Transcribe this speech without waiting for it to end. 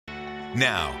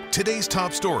Now, today's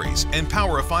top stories and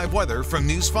Power of 5 weather from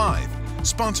News 5.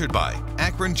 Sponsored by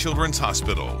Akron Children's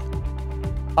Hospital.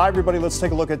 Hi, everybody. Let's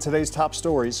take a look at today's top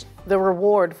stories. The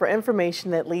reward for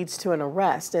information that leads to an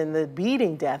arrest and the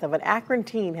beating death of an Akron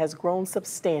teen has grown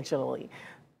substantially.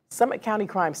 Summit County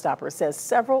Crime Stoppers says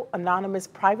several anonymous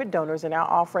private donors are now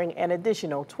offering an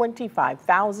additional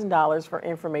 $25,000 for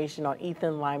information on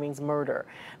Ethan Liming's murder.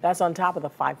 That's on top of the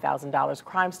 $5,000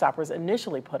 Crime Stoppers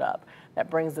initially put up. That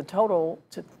brings the total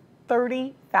to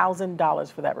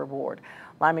 $30,000 for that reward.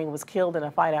 Liming was killed in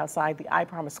a fight outside the I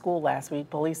Promise school last week.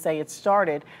 Police say it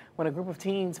started when a group of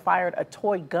teens fired a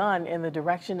toy gun in the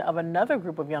direction of another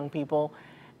group of young people,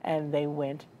 and they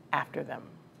went after them.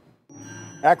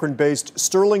 Akron-based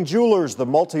Sterling Jewelers, the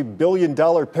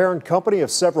multi-billion-dollar parent company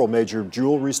of several major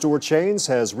jewelry store chains,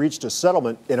 has reached a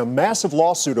settlement in a massive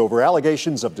lawsuit over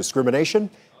allegations of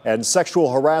discrimination and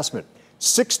sexual harassment.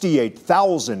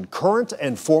 68,000 current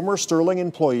and former Sterling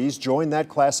employees joined that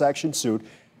class action suit.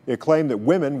 It claimed that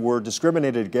women were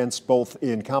discriminated against both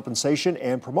in compensation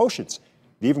and promotions.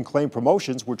 They even claimed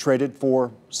promotions were traded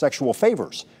for sexual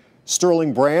favors.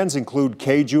 Sterling brands include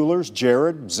Kay Jewelers,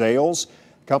 Jared, Zales.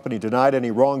 The company denied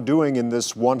any wrongdoing in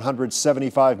this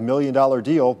 $175 million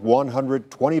deal.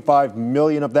 $125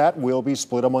 million of that will be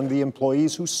split among the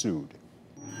employees who sued.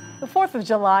 The 4th of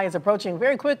July is approaching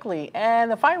very quickly, and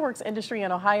the fireworks industry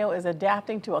in Ohio is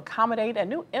adapting to accommodate a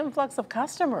new influx of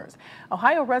customers.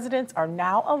 Ohio residents are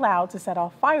now allowed to set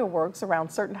off fireworks around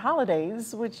certain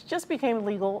holidays, which just became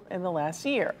legal in the last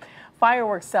year.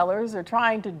 Fireworks sellers are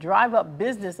trying to drive up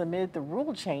business amid the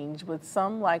rule change, with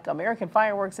some, like American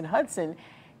Fireworks in Hudson,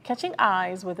 catching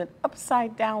eyes with an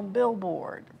upside-down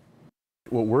billboard.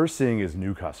 What we're seeing is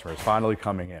new customers finally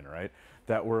coming in, right?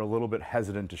 That were a little bit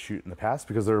hesitant to shoot in the past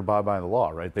because they were abiding by the law,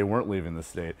 right? They weren't leaving the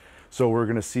state. So we're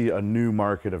going to see a new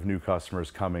market of new customers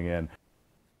coming in.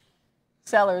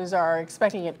 Sellers are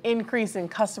expecting an increase in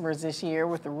customers this year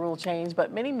with the rule change,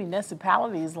 but many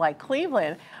municipalities like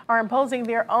Cleveland are imposing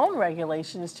their own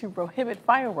regulations to prohibit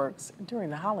fireworks during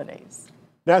the holidays.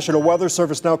 National Weather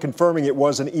Service now confirming it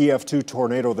was an EF2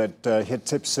 tornado that hit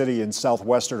Tip City in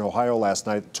southwestern Ohio last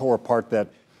night, tore apart that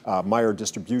Meyer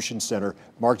Distribution Center.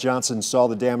 Mark Johnson saw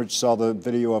the damage, saw the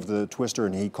video of the twister,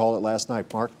 and he called it last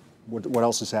night. Mark, what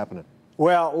else is happening?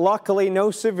 Well, luckily,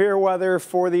 no severe weather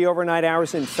for the overnight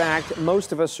hours. In fact,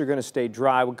 most of us are going to stay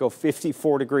dry. We'll go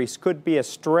 54 degrees. Could be a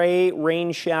stray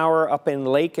rain shower up in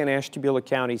Lake and Ashtabula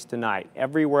counties tonight.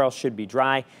 Everywhere else should be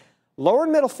dry. Lower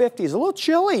and middle 50s, a little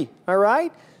chilly, all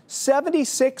right?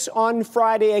 76 on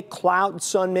Friday, a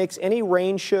cloud-sun mix. Any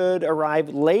rain should arrive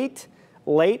late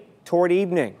toward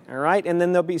evening, all right? And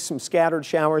then there'll be some scattered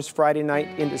showers Friday night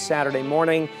into Saturday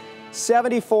morning.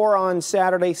 74 on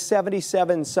Saturday,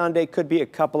 77 Sunday. Could be a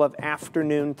couple of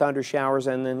afternoon thunder showers.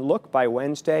 And then look, by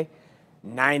Wednesday,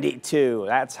 92.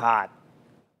 That's hot.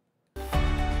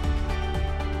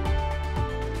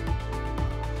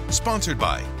 Sponsored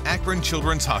by Akron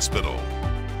Children's Hospital.